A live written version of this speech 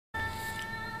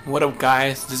What up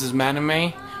guys, this is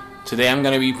Manime. Today I'm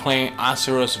going to be playing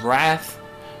Asura's Wrath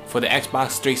for the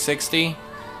Xbox 360.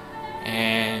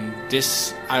 And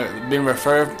this, I've been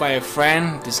referred by a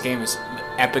friend. This game is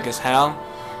epic as hell.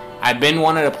 I've been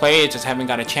wanting to play it, just haven't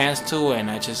got a chance to, and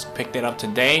I just picked it up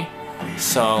today.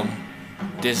 So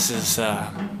this is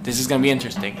gonna be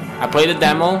interesting. I played the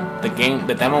demo.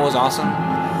 The demo was awesome.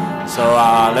 So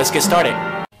let's get started.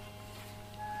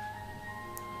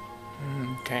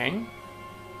 Okay.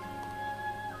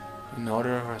 In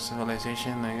order for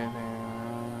civilization,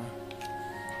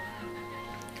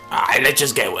 alright, let's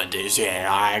just get with this.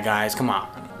 Yeah, alright guys, come on.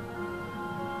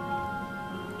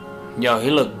 Yo,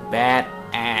 he looked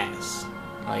badass.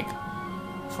 Like,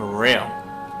 for real.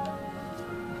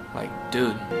 Like,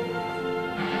 dude.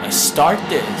 Let's start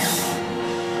this.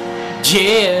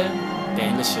 Yeah.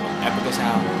 Damn, this shit look epic as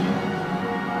hell.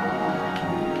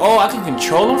 Oh, I can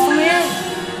control him from here?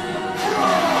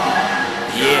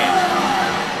 Yeah.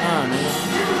 Oh, man.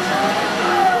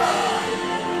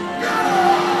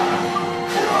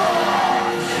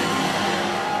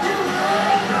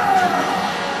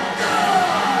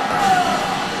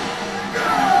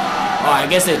 Oh, I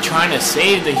guess they're trying to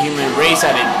save the human race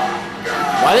at it.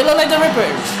 Why they look like the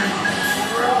Rippers?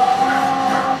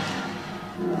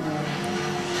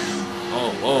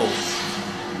 Oh, oh.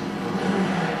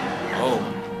 Oh.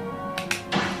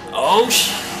 Oh,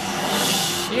 shit.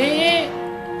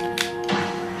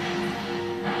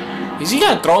 Is he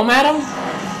gonna throw him at him?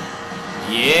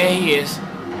 Yeah, he is.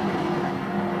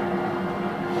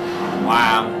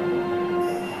 Wow.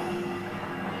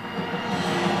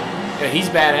 Yeah, he's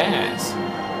badass.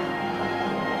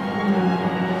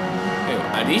 Hey,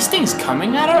 are these things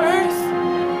coming out of Earth?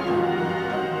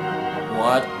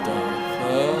 What the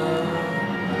fuck?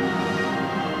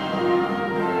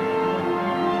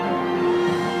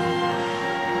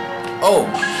 Oh.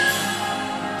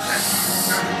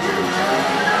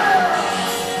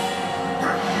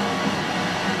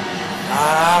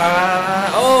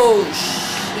 Oh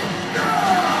shit.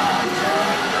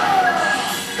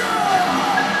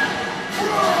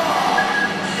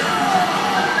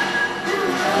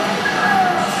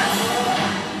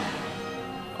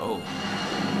 Oh.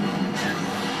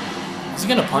 Is he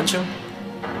gonna punch him?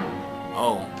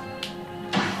 Oh.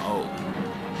 Oh.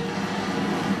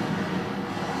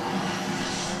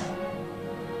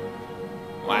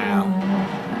 Wow.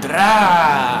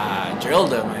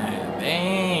 Drilled him, man.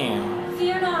 Damn.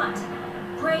 Fear not,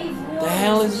 brave warriors. The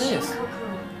hell is this?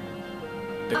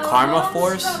 The Our Karma long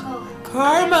Force? struggle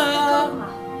Karma!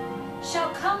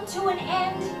 shall come to an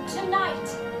end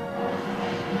tonight.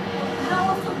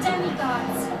 Powerful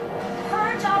demigods,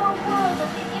 purge our world of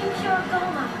the impure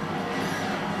Goma.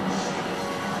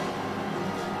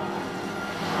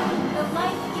 The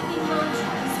life-giving mantra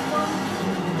is one.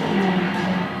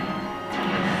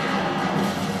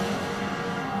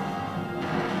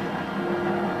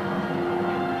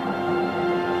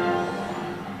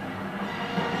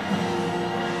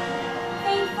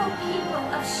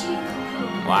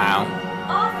 Wow.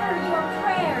 Offer your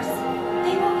prayers.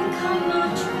 They will become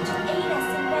mantra to aid us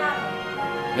in battle.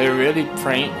 They're really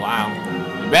praying. Wow.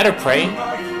 You better pray.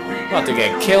 You're about to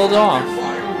get killed off.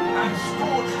 And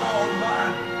scorched our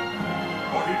land.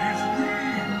 But it is we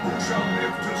who shall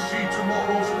live to see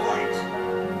tomorrow's light.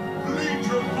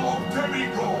 Legion of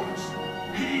demigods,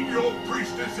 heed your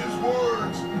priestess's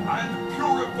words and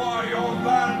purify our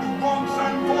land once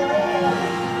and for all.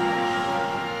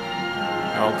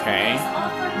 Okay.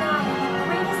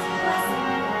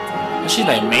 Is she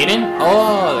like maiden?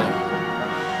 Oh,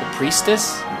 the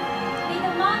priestess? May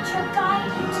the mantra guide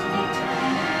you to victory.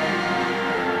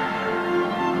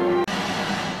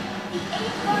 The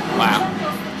 8 guardian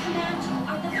generals that command you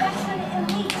are the veteran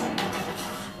elite.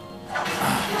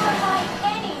 Purify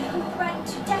any who threaten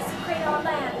to desecrate our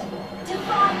land.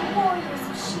 Divine warriors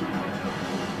of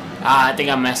Shinkoku. Ah, I think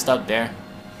I messed up there.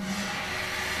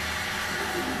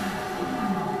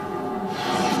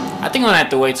 I think I'm gonna have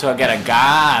to wait till I get a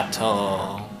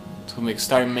gato to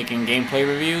start making gameplay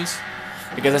reviews,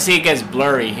 because I see it gets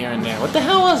blurry here and there. What the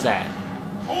hell was that?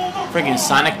 Freaking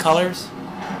Sonic colors?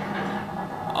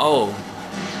 Oh.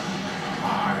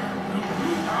 I will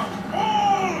root out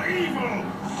all evil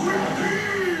with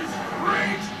these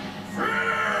great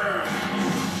fears.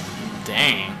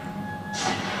 Dang.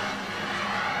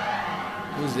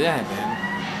 Who's that, man?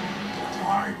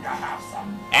 Time to have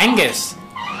some Angus.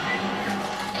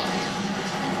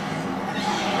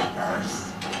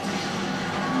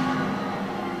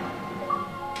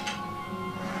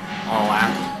 Oh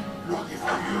wow. Lucky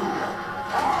for you,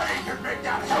 I can make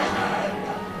that happen.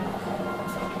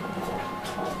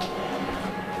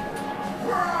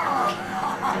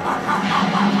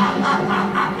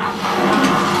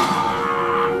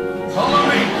 Follow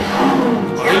me!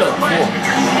 He look cool.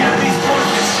 Between the enemy's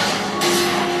forces!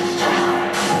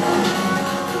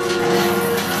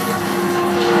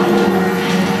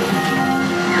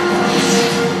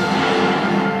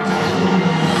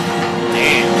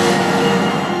 Damn.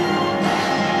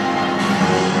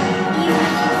 Even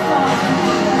if you fall from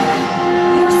heaven,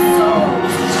 your soul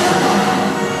is eternal.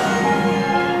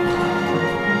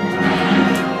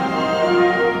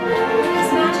 With His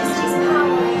Majesty's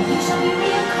power, you shall be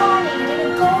reincarnated in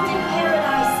a golden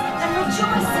paradise and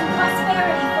rejoice in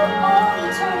prosperity for all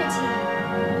eternity.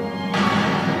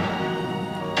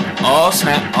 Oh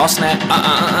snap, oh snap.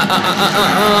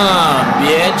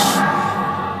 Bitch.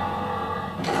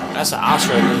 That's an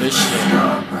Asura in this shit.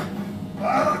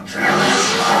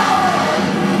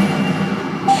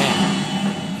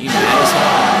 Man, he mad as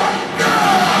hell.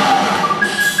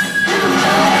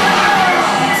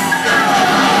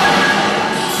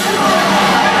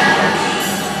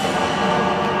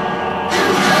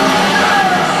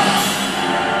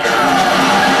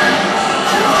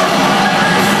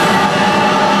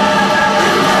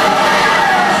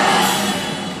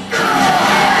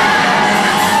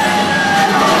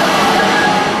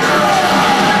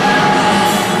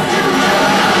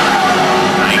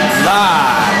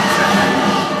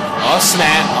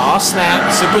 Oh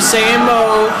snap, Super Saiyan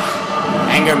mode.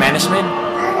 Anger management.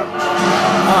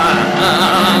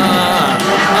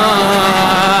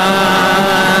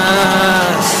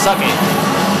 Suck it.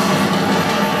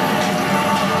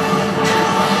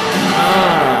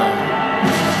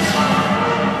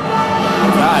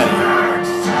 God.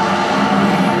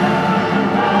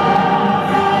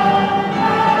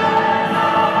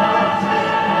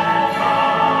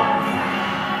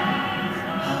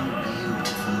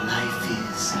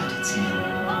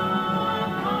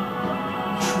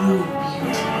 True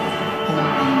beauty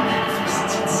only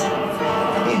manifests itself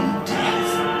in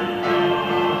death.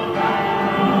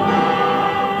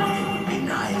 It would be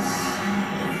nice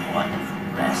if one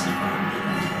rest for a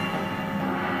minute.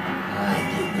 I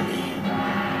do believe that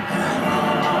I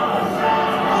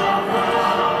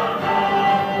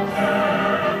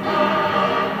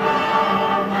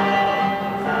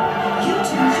You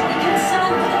two should be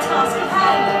concerned with the task at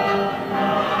hand.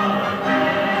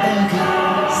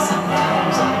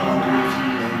 sometimes I wonder if you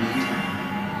know me too.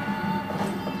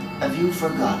 Have you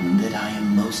forgotten that I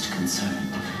am most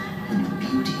concerned when the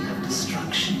beauty of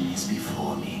destruction is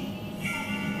before me?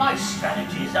 My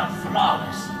strategies are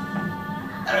flawless.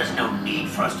 There is no need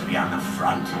for us to be on the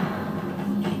front.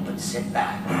 You need but sit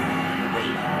back and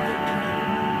wait on victory.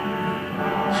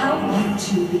 How you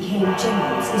two became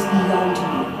generals is beyond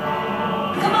me.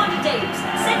 Commander Davis,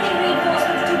 sending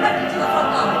reinforcements directly to the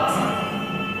front lines.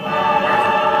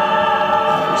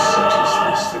 Such as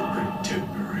this that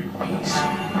contemporary peace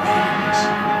means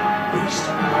based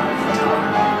on time.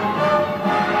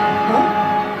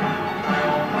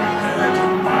 Prepare to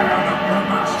fire the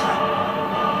Brahmastra.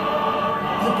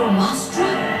 The Brahmastra?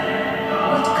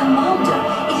 But Commander,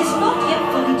 it is not yet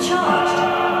fully charged.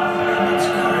 In its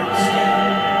current state,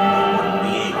 it wouldn't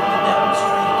be able to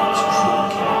demonstrate its true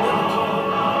capability.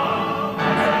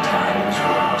 At times,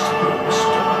 we must be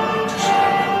restored to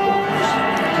standard orders.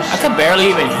 I could barely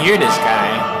even hear this guy.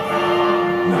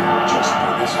 Not just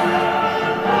by this way,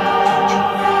 but the touch of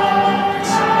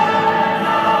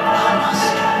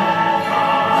Brahmastra.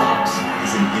 That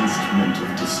is an instrument of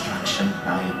destruction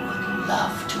I would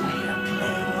love to hear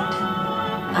played.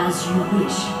 As you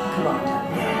wish, Commander.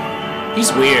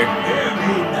 He's weird. Hear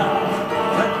me now.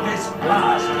 Let this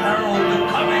blast herald the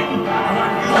coming of a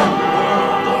new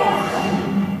world order.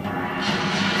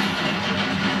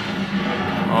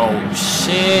 Oh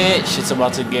shit. Shit's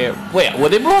about to get. Wait, will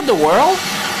they blow up the world?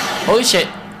 Holy shit.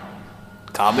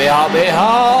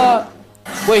 Kamehameha.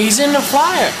 Wait, he's in the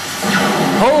flyer.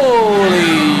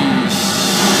 Holy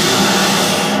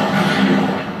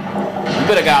You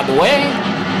better get out of the way.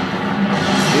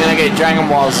 You're gonna get Dragon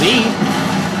Ball Z.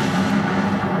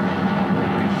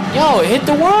 Yo, it hit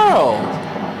the world.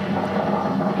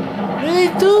 What are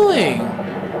they doing?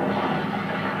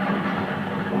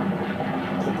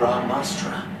 the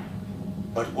Brahmastra.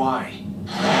 But why?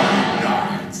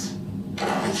 Gods.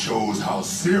 It shows how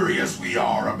serious we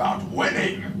are about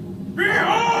winning.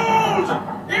 Behold!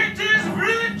 It is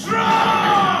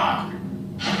Vritra!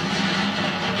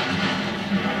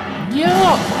 Yo.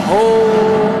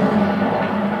 Oh.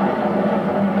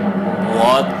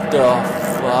 What the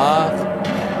fuck?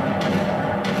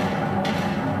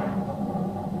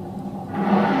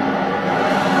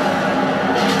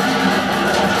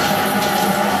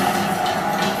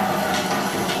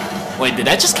 Wait, did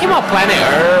that just came out planet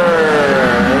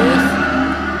Earth?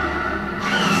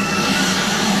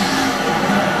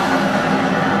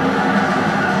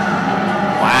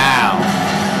 Wow.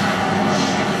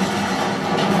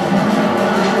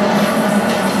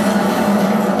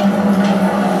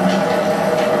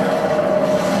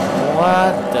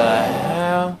 What the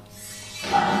hell?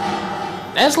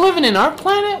 That's living in our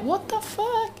planet? What the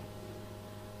fuck?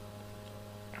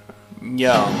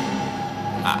 Yo,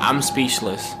 I'm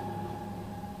speechless.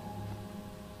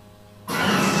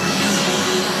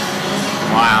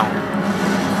 Wow.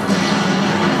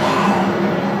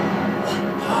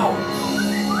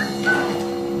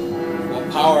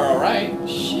 Well, power, alright.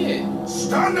 Shit.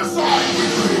 Stand aside,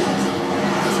 weaklings!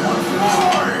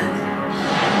 Fly!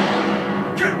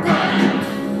 Get back!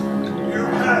 You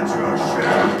had your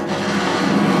share.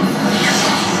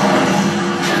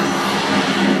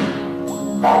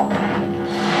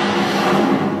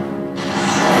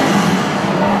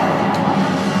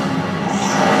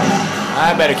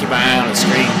 I better keep my eye on the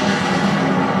screen.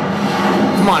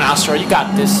 Come on, Asura, you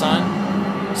got this, son.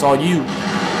 It's all you.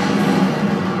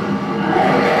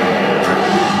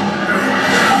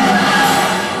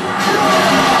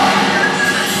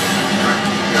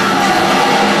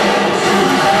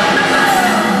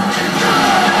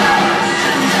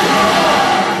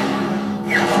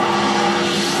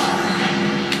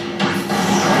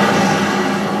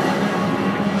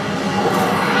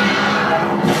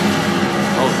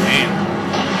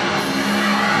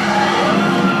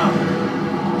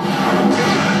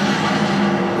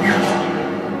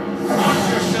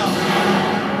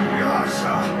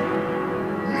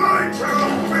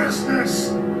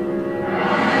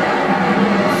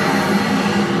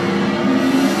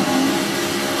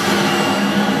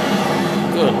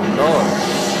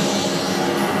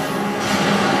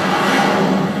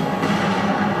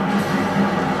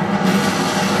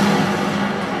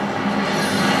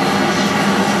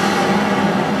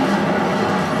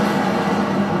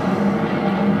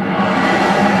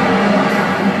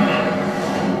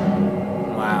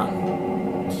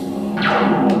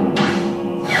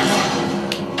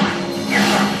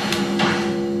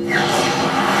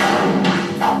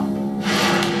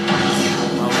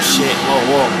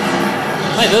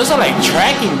 Wait, those are like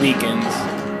tracking beacons.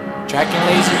 Tracking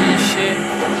lasers and shit.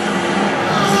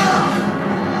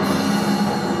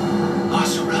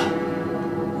 Asura.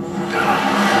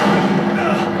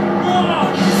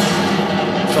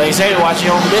 So they say to watch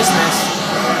your own business.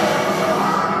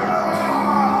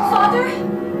 Father?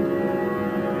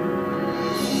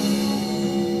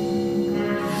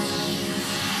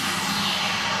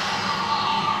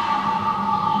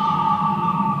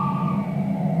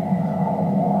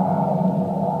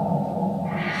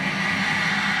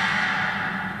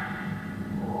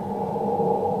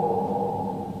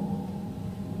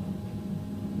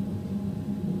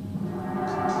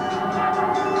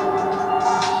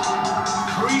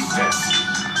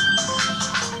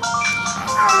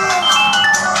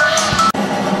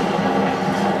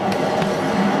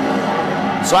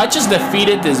 So I just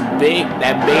defeated that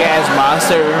big ass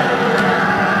monster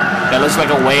that looks like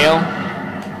a whale.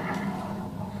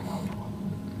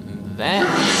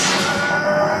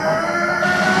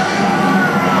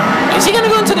 Is he gonna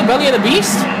go into the belly of the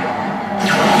beast?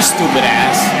 You stupid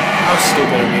ass. How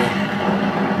stupid of you.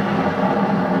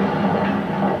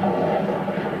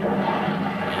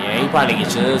 Yeah, he probably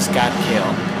just got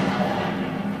killed.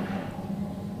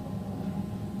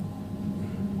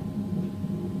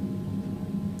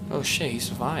 Oh shit, he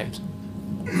survived.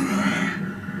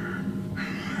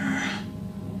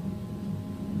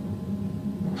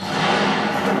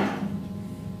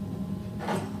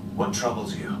 What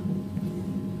troubles you?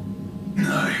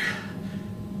 I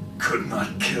could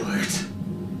not kill it.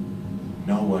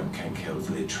 No one can kill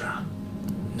Vitra.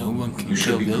 No one can You kill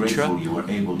should be grateful Vitra? you were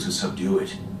able to subdue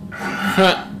it.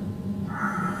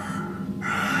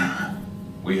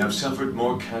 We have suffered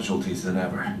more casualties than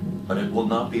ever, but it will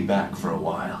not be back for a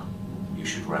while. You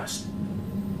should rest.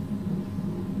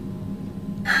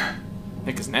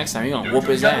 Because next time you're gonna whoop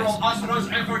his ass. Asura's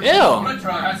efforts Ew. to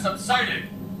Vitra has subsided.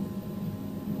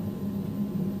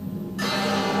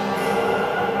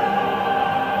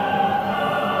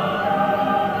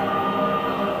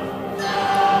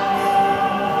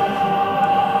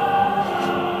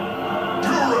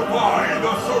 Purify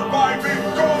the surviving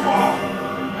Goma!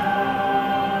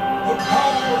 The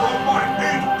power of my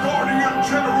 8 Guardian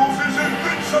Generals is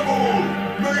invincible!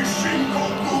 May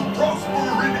Shinkoku prosper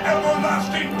in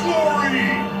everlasting glory!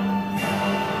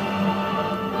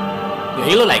 Yo,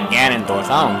 he look like Ganondorf.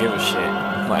 I don't give a shit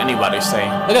what anybody say.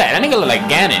 Look at that. That nigga look like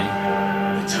Ganon.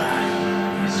 The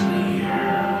time is near.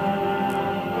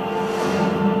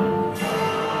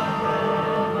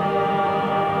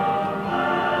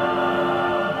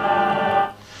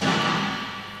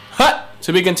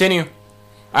 To be continued.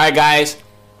 Alright guys,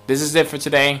 this is it for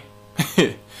today.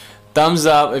 Thumbs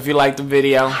up if you liked the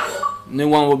video. New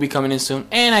one will be coming in soon.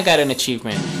 And I got an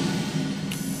achievement.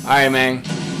 Alright man.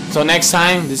 So next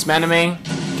time, this is Manime.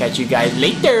 Catch you guys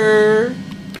later.